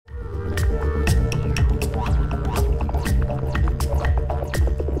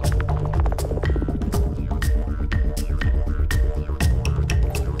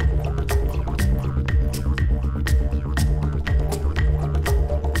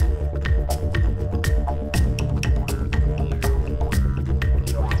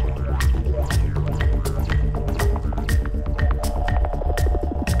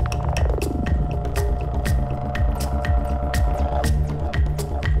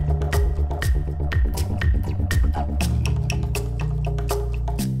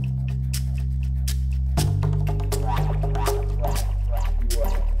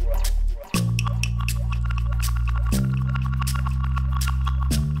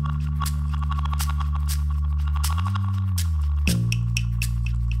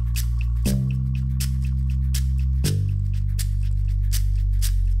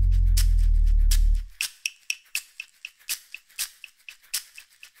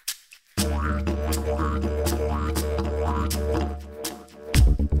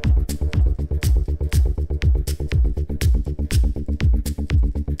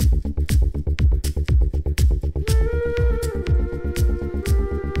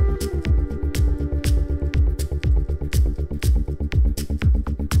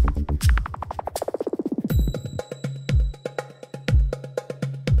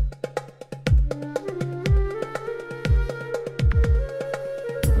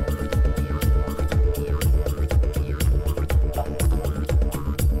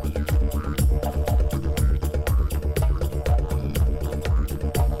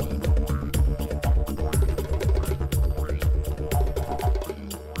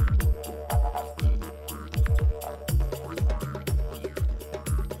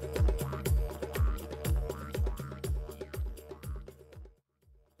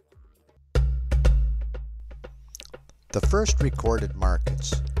The first recorded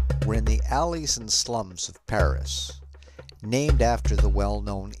markets were in the alleys and slums of Paris, named after the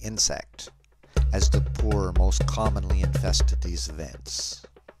well-known insect, as the poor most commonly infested these events.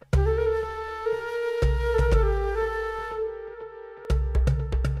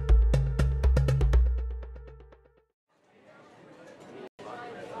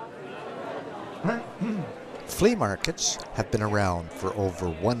 Flea markets have been around for over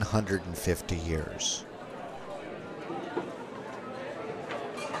 150 years.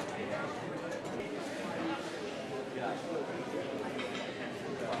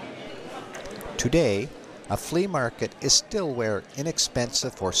 Today, a flea market is still where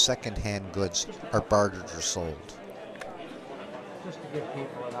inexpensive or second-hand goods are bartered or sold. Just to give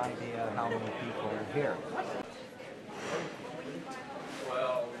people an idea of how many people are here.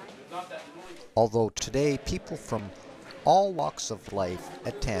 Although today people from all walks of life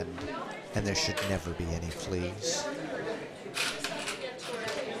attend, and there should never be any fleas.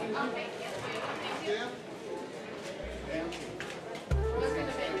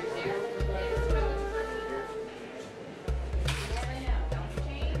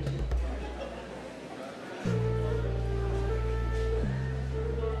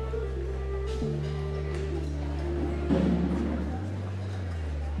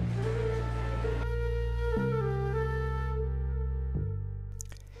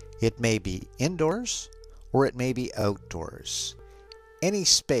 It may be indoors or it may be outdoors. Any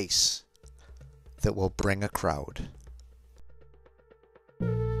space that will bring a crowd. The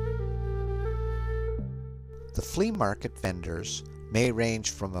flea market vendors may range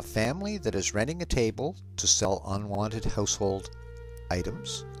from a family that is renting a table to sell unwanted household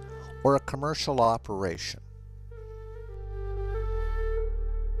items or a commercial operation.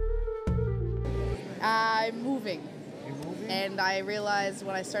 I'm moving. And I realized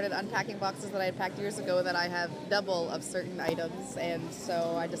when I started unpacking boxes that I had packed years ago that I have double of certain items, and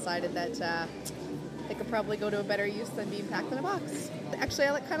so I decided that they could probably go to a better use than being packed in a box. Actually,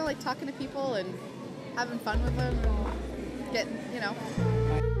 I kind of like talking to people and having fun with them and getting, you know.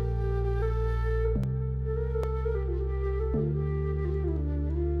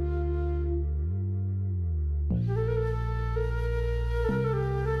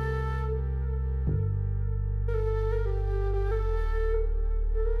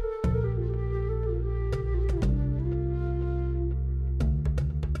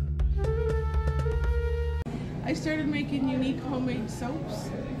 I started making unique homemade soaps,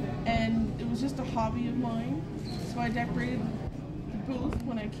 and it was just a hobby of mine. So I decorated the booth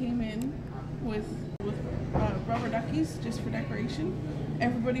when I came in with rubber duckies just for decoration.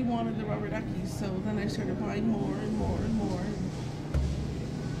 Everybody wanted the rubber duckies, so then I started buying more and more and more.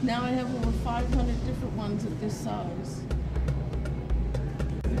 Now I have over 500 different ones at this size.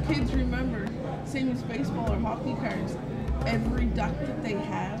 The kids remember, same as baseball or hockey cards, every duck that they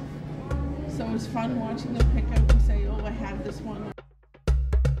have. So it was fun watching them pick out and say, oh, I have this one.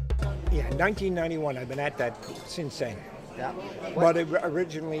 Yeah, 1991, I've been at that since then. Yeah. But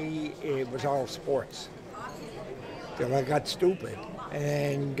originally, it was all sports. So I got stupid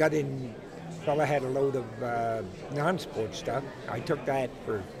and got in, fella had a load of non-sport stuff. I took that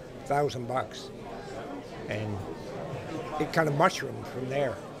for $1,000 and it kind of mushroomed from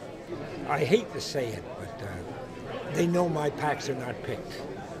there. I hate to say it, but they know my packs are not picked.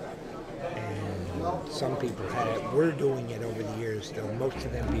 And some people were doing it over the years, though most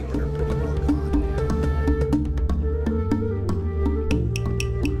of them people are pretty well gone.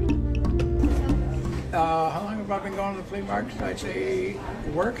 How long have I been going to the flea markets? I'd say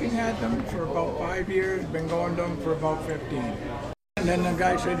working at them for about 5 years, been going to them for about 15. And then the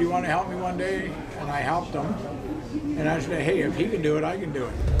guy said, you want to help me one day? And I helped him. And I said, hey, if he can do it, I can do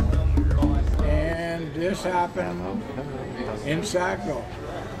it. And this happened in Sackville.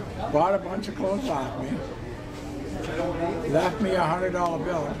 Bought a bunch of clothes off me, left me a $100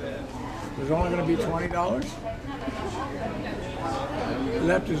 bill. It was only going to be $20.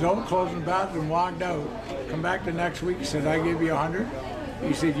 Left his old clothes in the bathroom, walked out. Come back the next week, he said, I give you 100.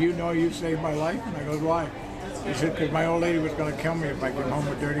 He said, you know you saved my life? And I goes, why? He said, because my old lady was going to kill me if I came home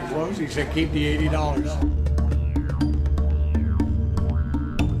with dirty clothes. He said, keep the $80.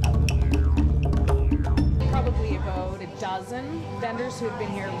 Dozen vendors who have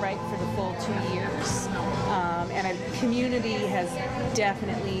been here right for the full 2 years, and a community has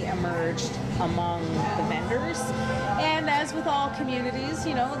definitely emerged among the vendors. And as with all communities,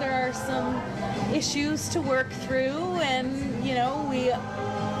 you know, there are some issues to work through, and you know,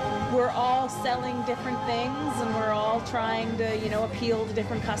 we're all selling different things, and we're all trying to, you know, appeal to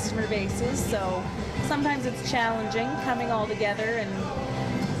different customer bases. So sometimes it's challenging coming all together and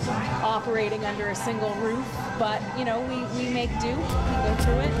operating under a single roof, but you know, we make do, we go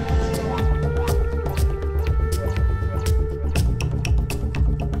through it.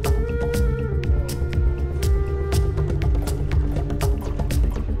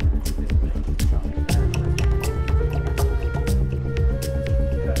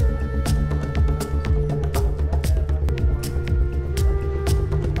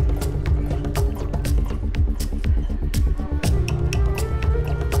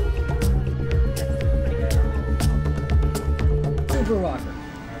 Rocker.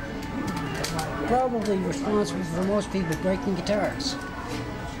 Probably responsible for most people breaking guitars.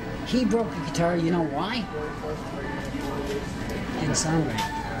 He broke a guitar, you know why? Didn't sound right.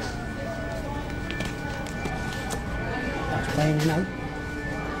 I was playing a note,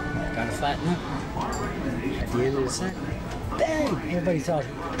 got a flat note. At the end of the set, bang! Everybody thought,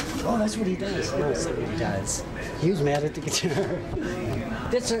 oh, that's what he does. No, it's not what he does. He was mad at the guitar.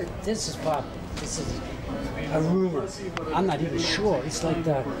 This is pop. This is a rumor. I'm not even sure. It's like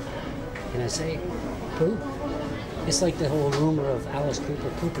the, can I say, poop? It's like the whole rumor of Alice Cooper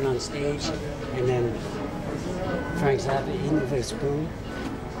pooping on stage and then Frank Zappa eating with a spoon,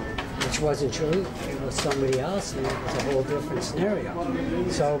 which wasn't true. It was somebody else and it was a whole different scenario.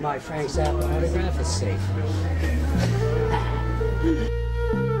 So my Frank Zappa autograph is safe.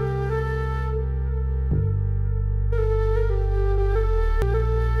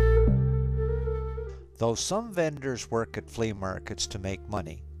 Though some vendors work at flea markets to make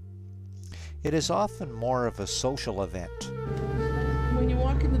money, it is often more of a social event. When you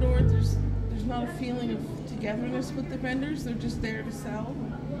walk in the door, there's not a feeling of togetherness with the vendors. They're just there to sell.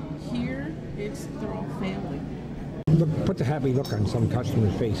 Here, they're all family. Look, put the happy look on some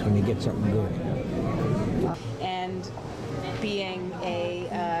customer's face when they get something good. And being a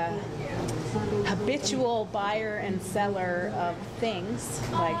habitual buyer and seller of things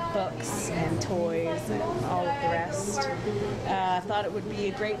like books and toys and all of the rest, I thought it would be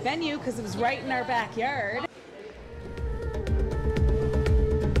a great venue because it was right in our backyard.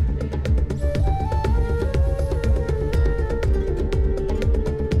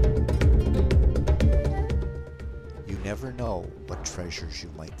 You never know what treasures you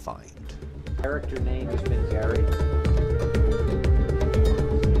might find. Character name has been Gary.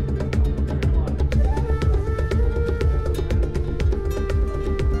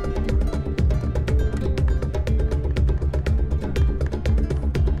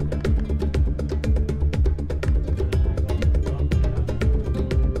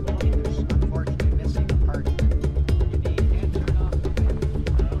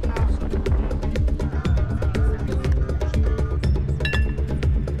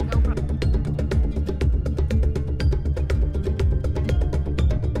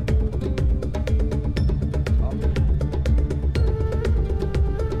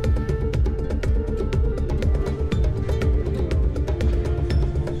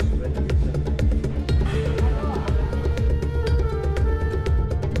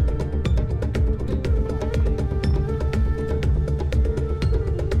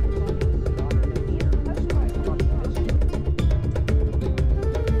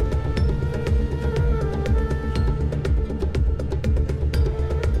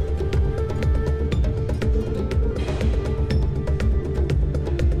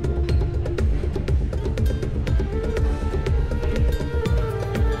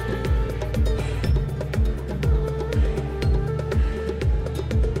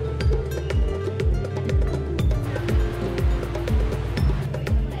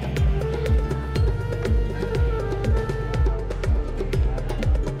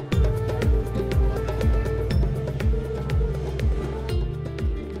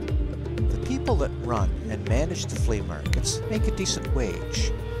 Run and manage the flea markets make a decent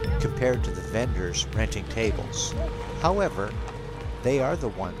wage compared to the vendors renting tables. However, they are the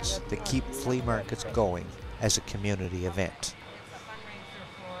ones that keep flea markets going as a community event.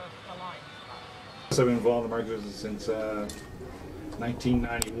 I've been involved in the market since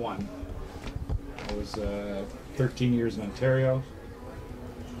 1991. I was 13 years in Ontario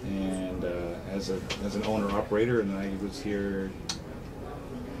and as an owner-operator, and I was here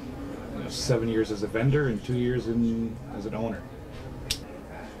 7 years as a vendor and 2 years as an owner.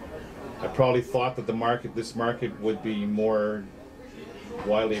 I probably thought that this market would be more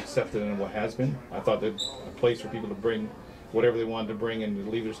widely accepted than what has been. I thought that a place for people to bring whatever they wanted to bring and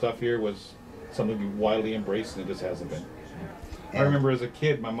leave their stuff here was something to be widely embraced, and it just hasn't been. I remember as a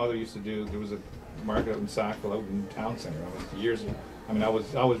kid, my mother used to there was a market out in Sackville, out in Town Center. I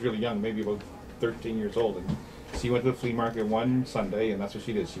was really young, maybe about 13 years old, and she went to the flea market one Sunday, and that's what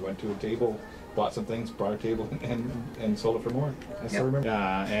she did. She went to a table bought some things, brought a table, and sold it for more. I still remember.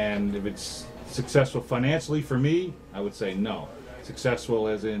 And if it's successful financially for me, I would say no. Successful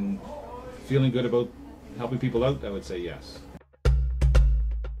as in feeling good about helping people out, I would say yes.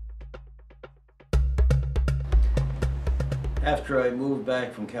 After I moved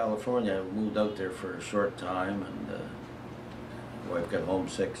back from California, I moved out there for a short time, and my wife got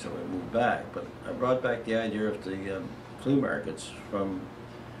homesick, so I moved back. But I brought back the idea of the flea markets from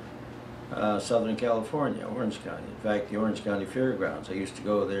Southern California, Orange County. In fact, the Orange County Fairgrounds. I used to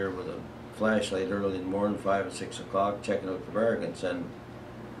go there with a flashlight early in the morning, 5 or 6 o'clock, checking out the bargains. And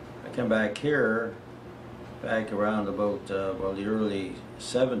I came back here, back around about the early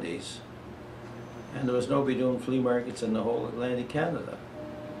 70s, and there was nobody doing flea markets in the whole Atlantic Canada.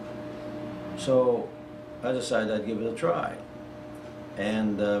 So I decided I'd give it a try.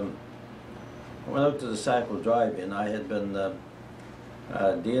 And I went out to the Sackville Drive-In. I had been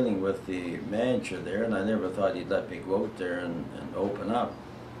dealing with the manager there, and I never thought he'd let me go out there and open up.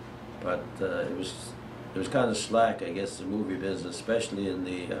 But it was kind of slack, I guess, the movie business, especially in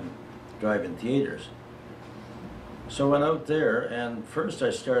the drive-in theaters. So I went out there, and first I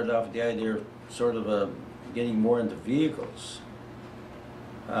started off with the idea of sort of getting more into vehicles.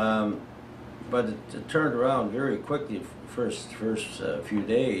 But it turned around very quickly, first few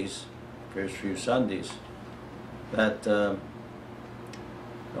days, first few Sundays, that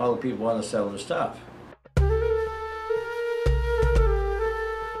all the people want to sell their stuff.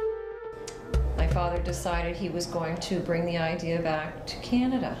 My father decided he was going to bring the idea back to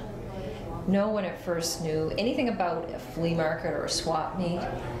Canada. No one at first knew anything about a flea market or a swap meet.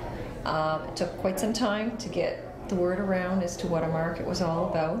 It took quite some time to get the word around as to what a market was all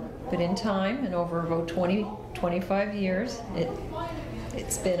about, but in time, and over about 25 years,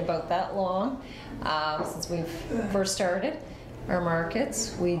 it's been about that long since we've first started our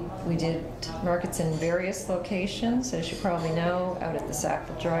markets. We did markets in various locations, as you probably know, out at the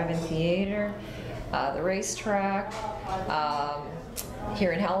Sackville Drive-In Theater, the racetrack,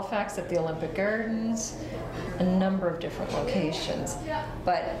 here in Halifax at the Olympic Gardens, a number of different locations.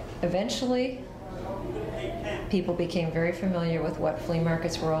 But eventually, people became very familiar with what flea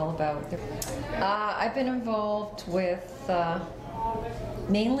markets were all about. I've been involved with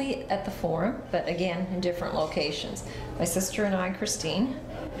mainly at the Forum, but again in different locations. My sister and I, Christine,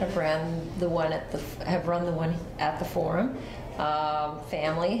 have run the one at the Forum.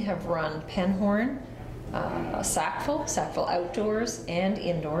 Family have run Penhorn, Sackville Outdoors, and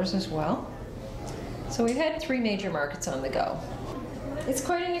indoors as well. So we've had 3 major markets on the go. It's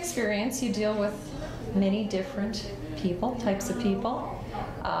quite an experience. You deal with many different people, types of people.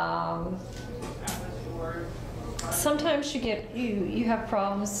 Sometimes you have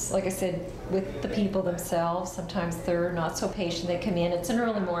problems, like I said, with the people themselves. Sometimes they're not so patient. They come in, it's an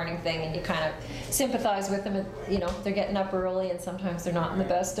early morning thing, and you kind of sympathize with them. You know, they're getting up early, and sometimes they're not in the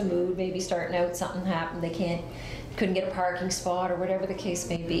best of mood. Maybe starting out, something happened, they couldn't get a parking spot, or whatever the case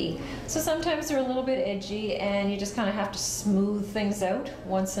may be. So sometimes they're a little bit edgy, and you just kind of have to smooth things out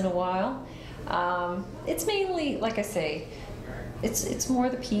once in a while. It's mainly, like I say, it's more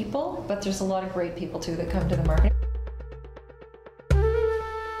the people, but there's a lot of great people too that come to the market.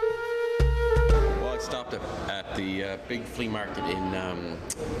 Well, I stopped at the big flea market in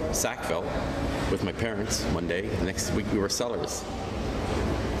Sackville with my parents one day. The next week we were sellers,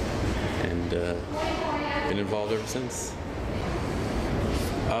 and been involved ever since.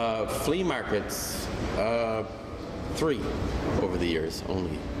 Flea markets, 3 over the years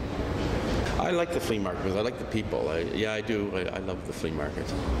only. I like the flea market because I like the people. I do. I love the flea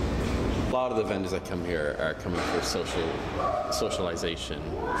market. A lot of the vendors that come here are coming for socialization,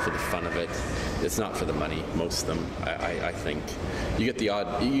 for the fun of it. It's not for the money, most of them, I think. You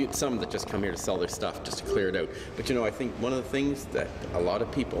get some that just come here to sell their stuff, just to clear it out. But you know, I think one of the things that a lot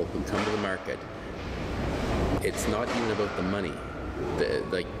of people who come to the market, it's not even about the money.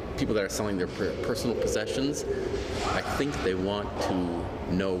 Like people that are selling their personal possessions, I think they want to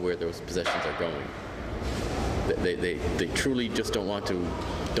know where those possessions are going. They truly just don't want to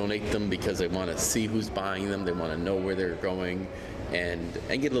donate them because they want to see who's buying them. They want to know where they're going, and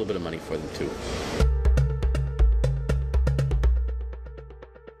get a little bit of money for them too.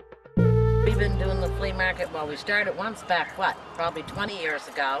 We've been doing the flea market, well, we started once back, probably 20 years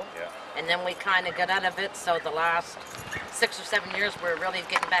ago. Yeah. And then we kind of got out of it, so the last 6 or 7 years we're really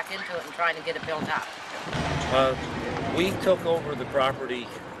getting back into it and trying to get it built up. We took over the property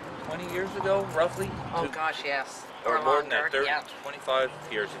 20 years ago, roughly. Oh gosh, yes. Or more than that, 25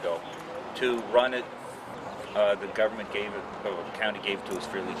 years ago, to run it. The government gave it, the county gave it to us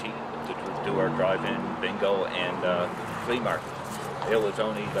fairly cheap to do our drive-in, bingo, and flea market. It was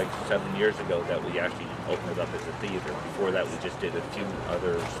only like 7 years ago that we actually opened it up as a theater. Before that, we just did a few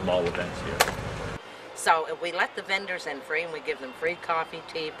other small events here. So if we let the vendors in free, and we give them free coffee,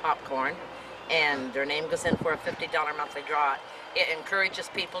 tea, popcorn, and their name goes in for a $50 monthly draw, it encourages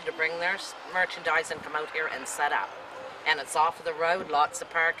people to bring their merchandise and come out here and set up. And it's off of the road, lots of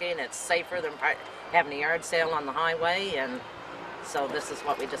parking, it's safer than having a yard sale on the highway, and so this is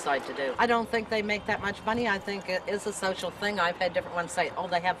what we decide to do. I don't think they make that much money. I think it is a social thing. I've had different ones say, oh,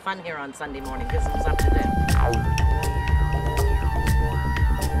 they have fun here on Sunday morning, gives them something to do.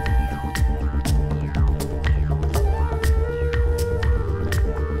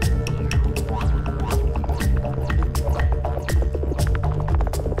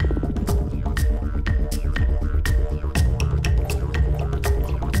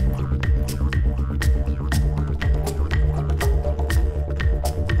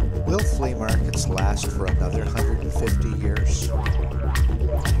 Will flea markets last for another 150 years?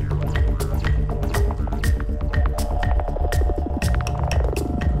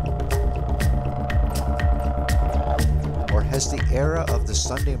 Or has the era of the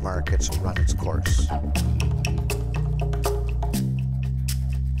Sunday markets run its course?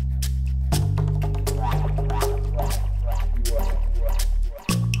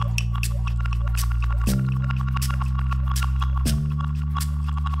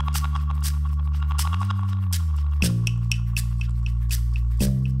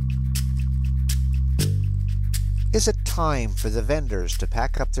 Is it time for the vendors to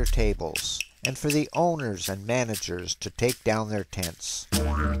pack up their tables and for the owners and managers to take down their tents?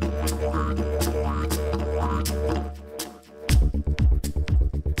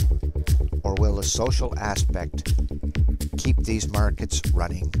 Or will the social aspect keep these markets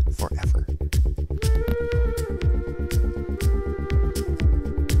running forever?